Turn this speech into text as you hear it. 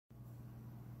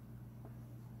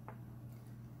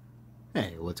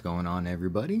Hey, what's going on,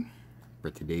 everybody? For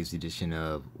today's edition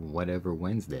of Whatever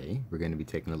Wednesday, we're going to be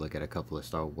taking a look at a couple of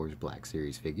Star Wars Black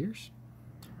Series figures.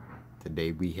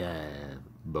 Today we have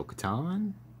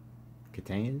Bo-Katan,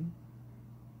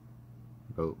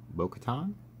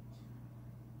 Bo-Katan,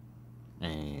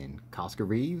 and Koska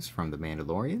Reeves from the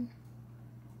Mandalorian.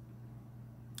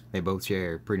 They both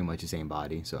share pretty much the same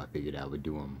body, so I figured I would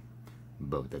do them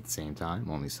both at the same time.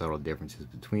 Only subtle differences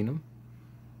between them.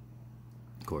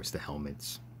 Of course, the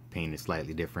helmets painted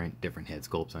slightly different head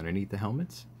sculpts underneath the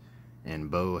helmets, and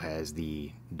Bo has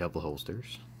the double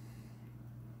holsters,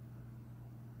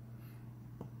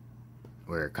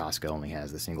 where Koska only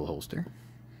has the single holster.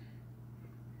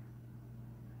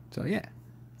 So yeah,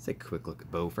 let's take a quick look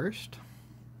at Bo first.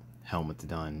 Helmet's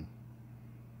done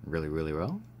really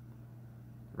well.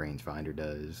 Rangefinder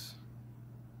does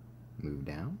move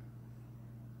down,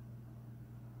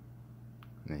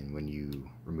 and then when you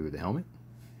remove the helmet,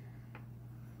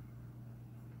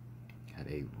 got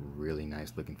a really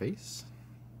nice looking face.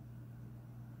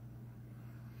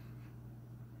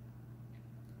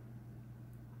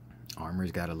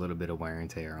 Armor's got a little bit of wear and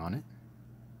tear on it.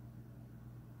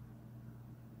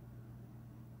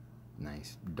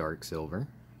 Nice dark silver,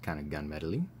 kind of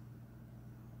gunmetal-y.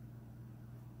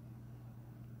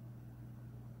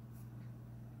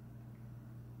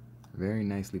 Very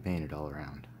nicely painted all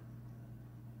around.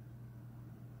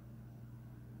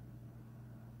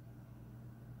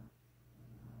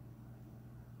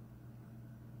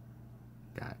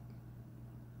 Got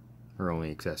her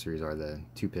only accessories are the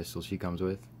two pistols she comes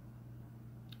with,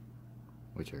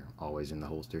 which are always in the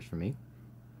holsters for me.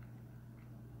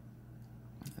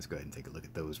 Let's go ahead and take a look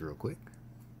at those real quick.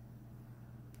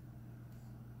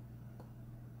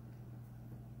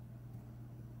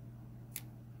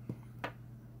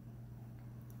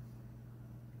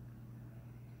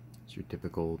 It's your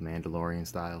typical Mandalorian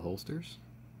style holsters,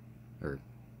 or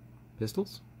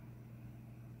pistols,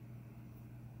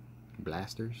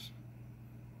 blasters,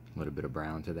 a little bit of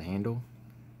brown to the handle,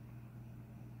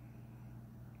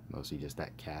 mostly just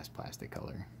that cast plastic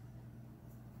color,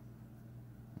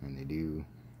 and they do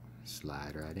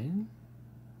slide right in.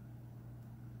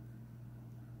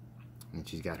 And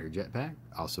she's got her jetpack,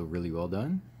 also really well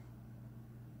done.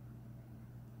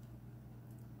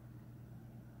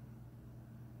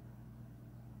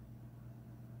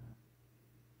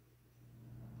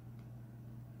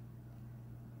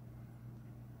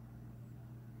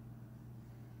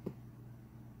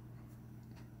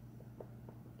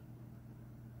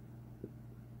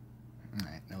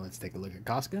 Alright, now let's take a look at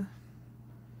Koska.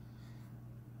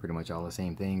 Pretty much all the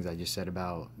same things I just said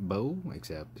about Bo,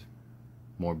 except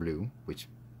more blue, which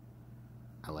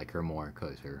I like her more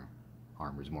because her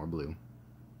armor's more blue.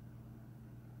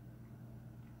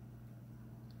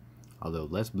 Although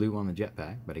less blue on the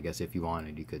jetpack, but I guess if you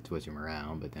wanted you could switch them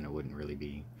around, but then it wouldn't really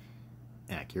be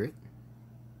accurate.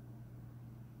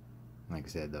 Like I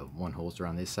said, the one holster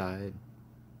on this side,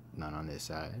 none on this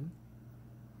side.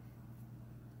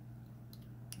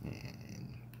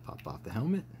 And pop off the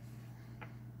helmet.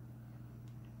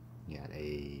 You got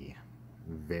a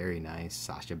very nice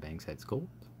Sasha Banks head sculpt.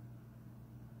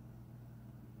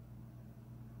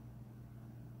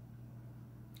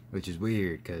 Which is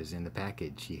weird because in the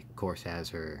package she of course has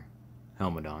her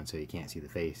helmet on, so you can't see the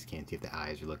face, can't see if the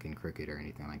eyes are looking crooked or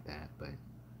anything like that, but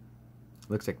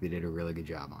looks like they did a really good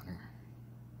job on her.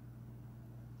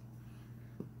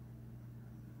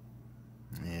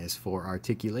 As for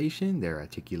articulation, they're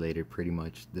articulated pretty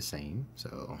much the same,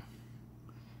 so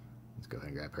let's go ahead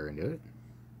and grab her and do it.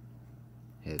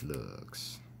 Head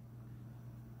looks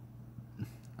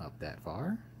up that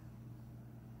far,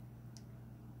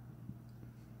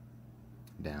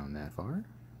 down that far.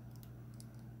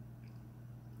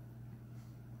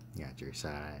 You got your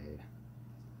side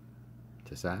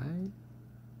to side.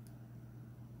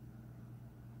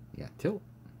 You got tilt.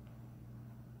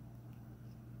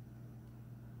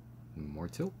 More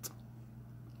tilt.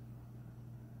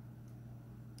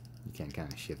 You can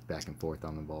kind of shift back and forth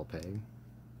on the ball peg.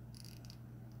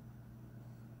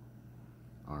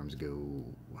 Arms go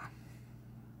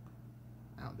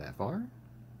out that far.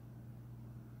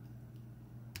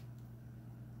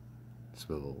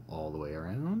 Swivel all the way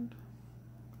around.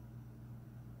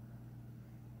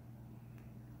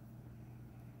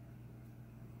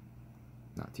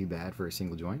 Not too bad for a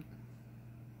single joint.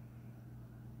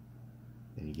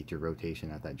 Then you get your rotation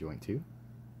at that joint too.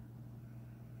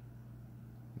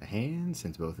 The hands,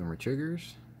 since both of them are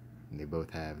triggers, they both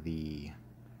have the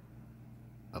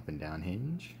up and down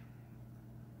hinge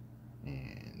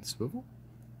and swivel.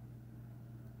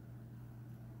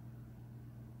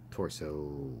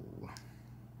 Torso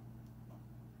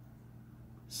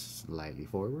slightly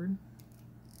forward.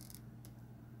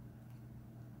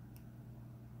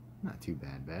 Not too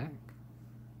bad back.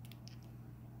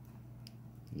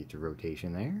 Get your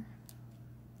rotation there.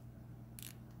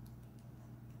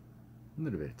 A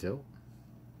little bit of tilt.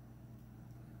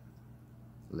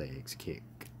 Legs kick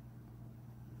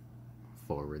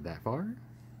forward that far.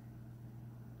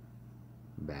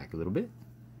 Back a little bit.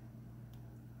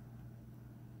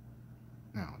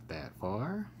 Not that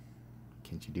far.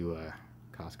 Can't you do a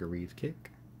Koska Reeves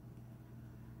kick?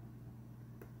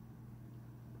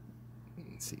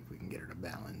 Let's see if we can get her to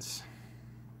balance.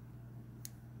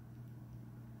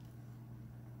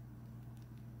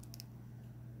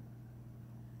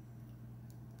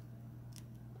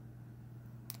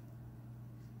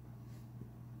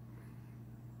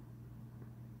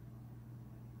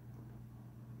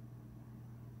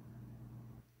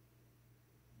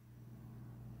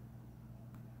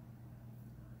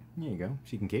 There you go.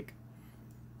 She can kick.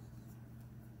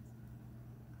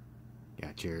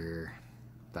 Got your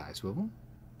thigh swivel.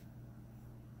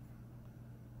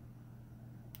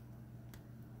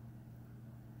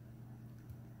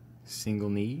 Single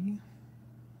knee.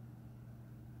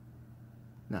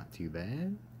 Not too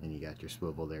bad. And you got your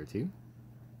swivel there too.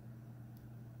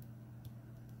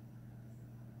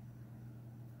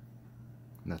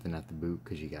 Nothing at the boot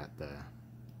because you got the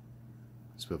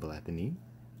swivel at the knee.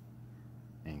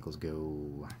 Ankles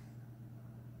go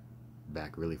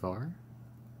back really far.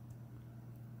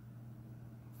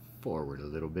 Forward a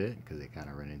little bit because they kind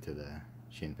of run into the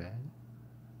shin pad.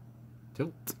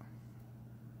 Tilt.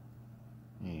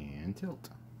 And tilt.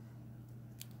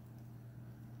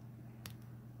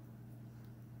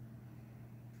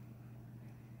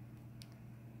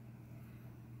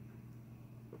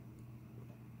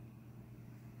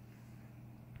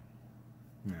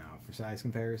 Now for size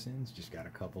comparisons, just got a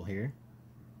couple here.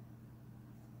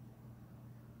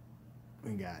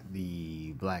 We got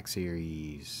the Black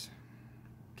Series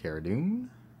Cara Dune.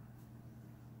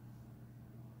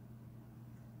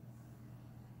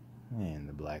 And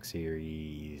the Black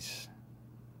Series,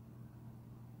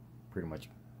 pretty much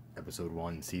Episode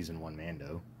 1, Season 1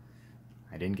 Mando.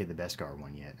 I didn't get the Beskar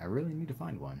one yet. I really need to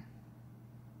find one.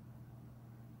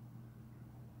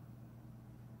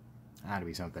 That'll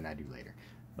be something I do later.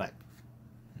 But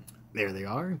there they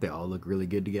are. They all look really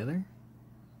good together.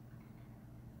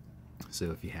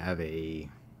 So if you have a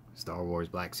Star Wars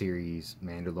Black Series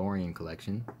Mandalorian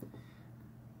collection,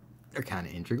 they're kind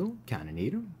of integral, kind of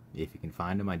need them. If you can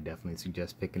find them, I definitely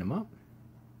suggest picking them up.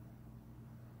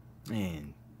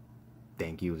 And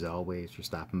thank you as always for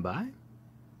stopping by.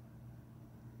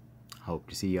 Hope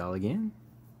to see y'all again.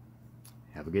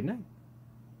 Have a good night.